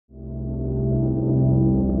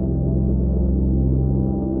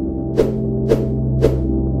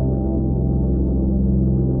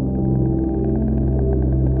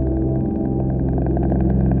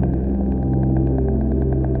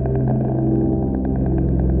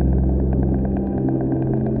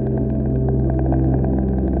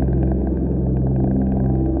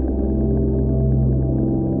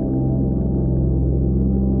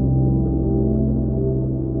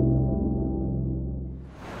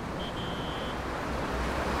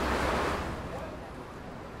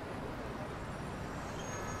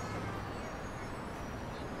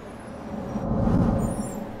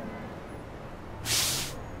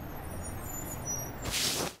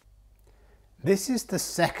This is the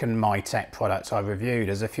second Mytek product I reviewed,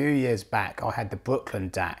 as a few years back I had the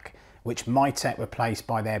Brooklyn DAC, which Mytek replaced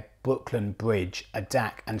by their Brooklyn Bridge, a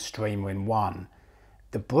DAC and streamer in one.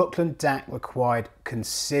 The Brooklyn DAC required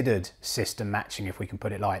considered system matching, if we can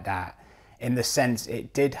put it like that, in the sense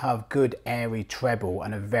it did have good airy treble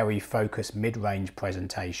and a very focused mid-range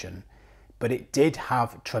presentation, but it did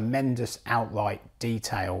have tremendous outright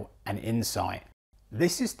detail and insight.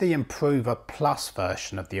 This is the Improver Plus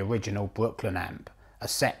version of the original Brooklyn amp, a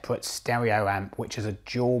separate stereo amp which is a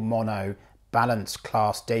dual mono balanced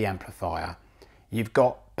Class D amplifier. You've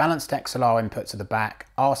got balanced XLR inputs at the back,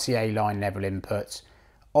 RCA line level inputs,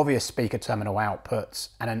 obvious speaker terminal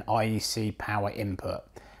outputs and an IEC power input.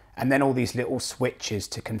 And then all these little switches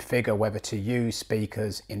to configure whether to use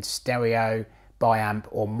speakers in stereo, biamp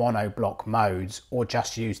or mono block modes, or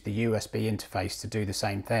just use the USB interface to do the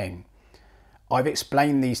same thing. I've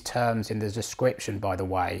explained these terms in the description, by the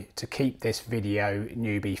way, to keep this video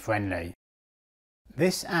newbie friendly.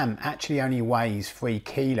 This amp actually only weighs 3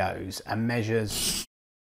 kilos and measures,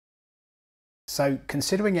 so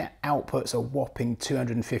considering it outputs a whopping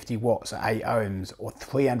 250 watts at 8 ohms or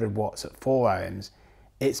 300 watts at 4 ohms,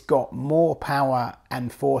 it's got more power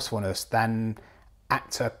and forcefulness than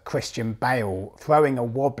actor Christian Bale throwing a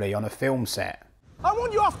wobbly on a film set. I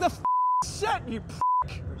want you off the set, you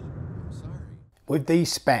prick! With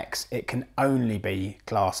these specs, it can only be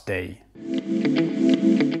Class D.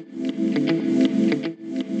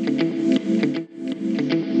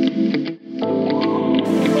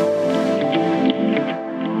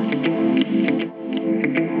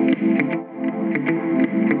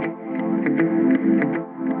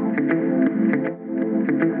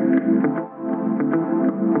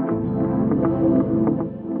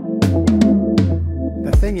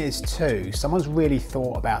 The thing is too, someone's really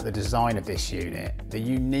thought about the design of this unit, the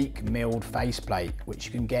unique milled faceplate which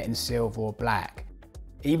you can get in silver or black.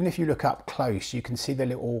 Even if you look up close, you can see the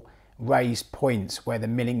little raised points where the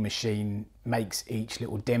milling machine makes each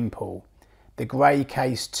little dimple. The grey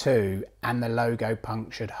case too and the logo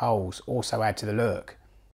punctured holes also add to the look.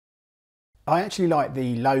 I actually like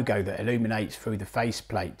the logo that illuminates through the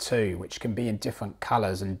faceplate too, which can be in different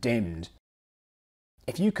colours and dimmed.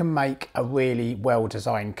 If you can make a really well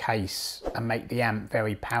designed case and make the amp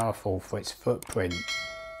very powerful for its footprint,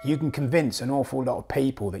 you can convince an awful lot of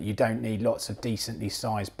people that you don't need lots of decently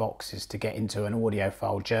sized boxes to get into an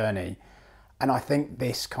audiophile journey. And I think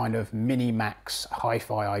this kind of mini-max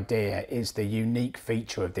hi-fi idea is the unique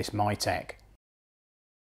feature of this Mytek.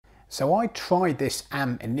 So I tried this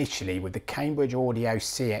amp initially with the Cambridge Audio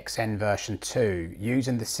CXN version 2,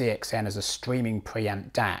 using the CXN as a streaming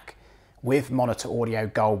preamp DAC with Monitor Audio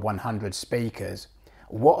Gold 100 speakers.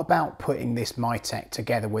 What about putting this Mytek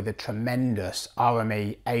together with a tremendous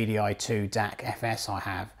RME ADI2 DAC FS I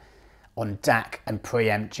have on DAC and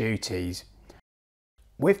preamp duties?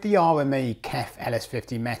 With the RME KEF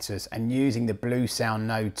LS50 Metas and using the Blue Sound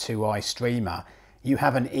Node 2i streamer, you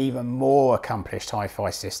have an even more accomplished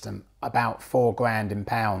hi-fi system, about 4 grand in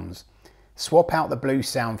pounds. Swap out the Blue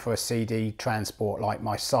Sound for a CD transport like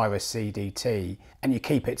my Cyrus CDT and you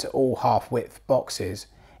keep it to all half-width boxes.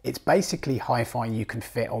 It's basically hi-fi you can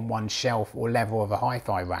fit on one shelf or level of a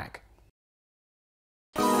hi-fi rack.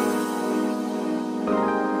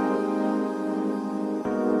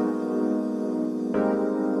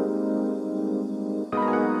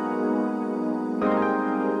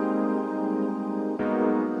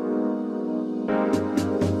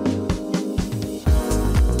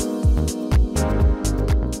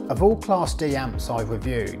 Of all Class D amps I've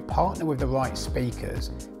reviewed, partner with the right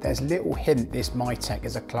speakers, there's little hint this Mytek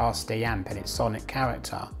is a Class D amp in its sonic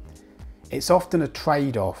character. It's often a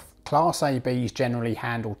trade-off. Class ABs generally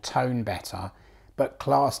handle tone better, but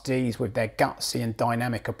Class Ds with their gutsy and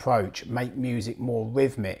dynamic approach make music more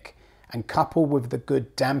rhythmic, and coupled with the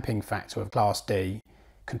good damping factor of Class D,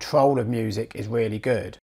 control of music is really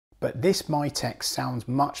good. But this Mytek sounds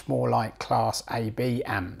much more like Class AB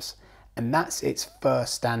amps, and that's its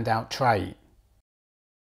first standout trait.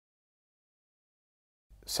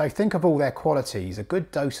 So think of all their qualities: a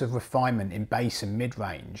good dose of refinement in bass and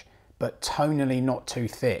mid-range, but tonally not too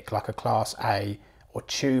thick like a Class A or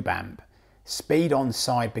tube amp. Speed on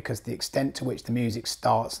side because the extent to which the music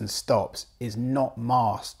starts and stops is not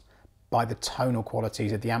masked by the tonal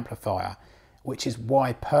qualities of the amplifier, which is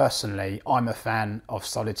why personally I'm a fan of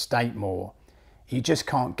solid state more. You just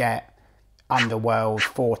can't get Underworld,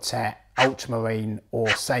 Fortet, Ultramarine or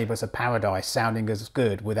Sabres of Paradise sounding as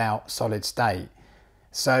good without solid state.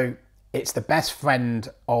 So it's the best friend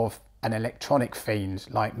of an electronic fiend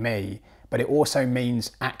like me, but it also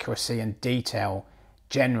means accuracy and detail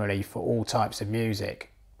generally for all types of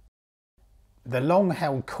music. The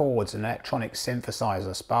long-held chords and electronic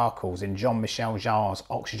synthesizer sparkles in Jean-Michel Jarre's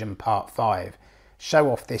Oxygen Part 5 show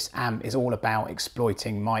off this amp is all about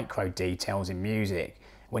exploiting micro details in music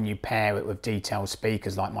when you pair it with detailed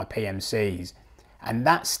speakers like my PMCs. And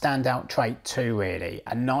that standout trait too really,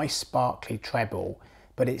 a nice sparkly treble,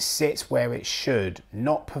 but it sits where it should,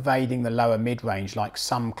 not pervading the lower mid-range like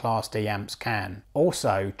some Class D amps can.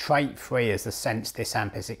 Also, trait 3 is the sense this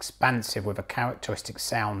amp is expansive with a characteristic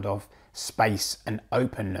sound of space and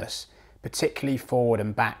openness, particularly forward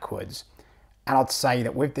and backwards. And I'd say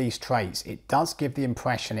that with these traits, it does give the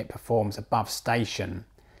impression it performs above station.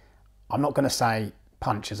 I'm not going to say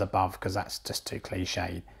punches above because that's just too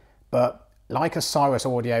cliched, but like a Cyrus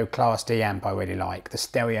Audio Class D amp I really like, the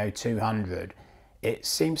Stereo 200, it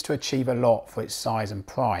seems to achieve a lot for its size and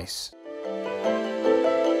price.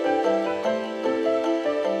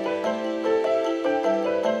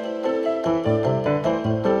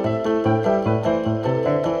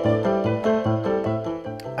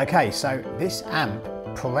 Okay, so this amp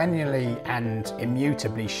perennially and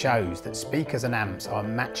immutably shows that speakers and amps are a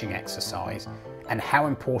matching exercise and how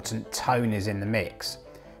important tone is in the mix.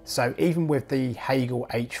 So even with the Hagel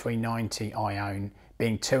H390 I own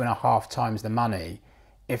being 2.5 times the money,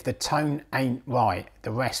 if the tone ain't right,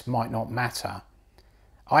 the rest might not matter.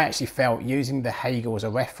 I actually felt using the Hagel as a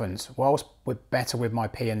reference, whilst better with my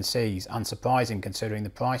PNCs, unsurprising considering the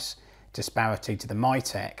price disparity to the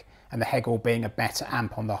Mytek, and the Hagel being a better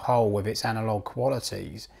amp on the whole with its analogue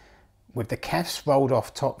qualities. With the Kefs rolled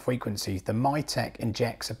off top frequencies, the Mytek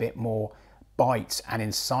injects a bit more bite and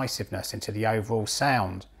incisiveness into the overall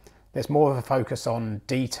sound. There's more of a focus on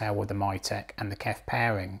detail with the Mytek and the Kef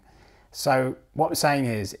pairing. So what I'm saying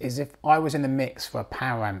is if I was in the mix for a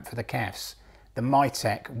power amp for the Kefs, the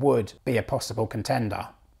Mytek would be a possible contender.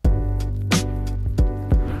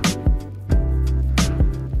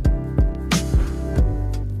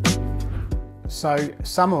 So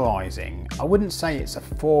summarising, I wouldn't say it's a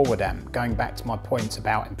forward amp, going back to my points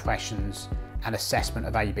about impressions and assessment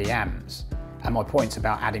of AB amps, and my points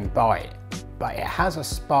about adding bite, but it has a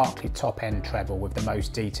sparkly top end treble with the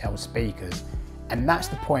most detailed speakers, and that's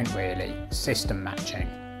the point really, system matching.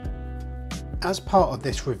 As part of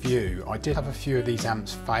this review, I did have a few of these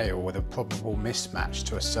amps fail with a probable mismatch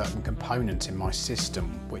to a certain component in my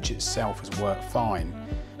system, which itself has worked fine.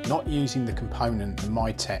 Not using the component, the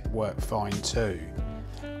Mytek worked fine too.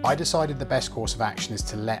 I decided the best course of action is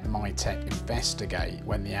to let Mytek investigate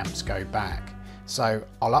when the amps go back, so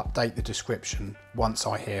I'll update the description once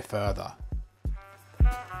I hear further.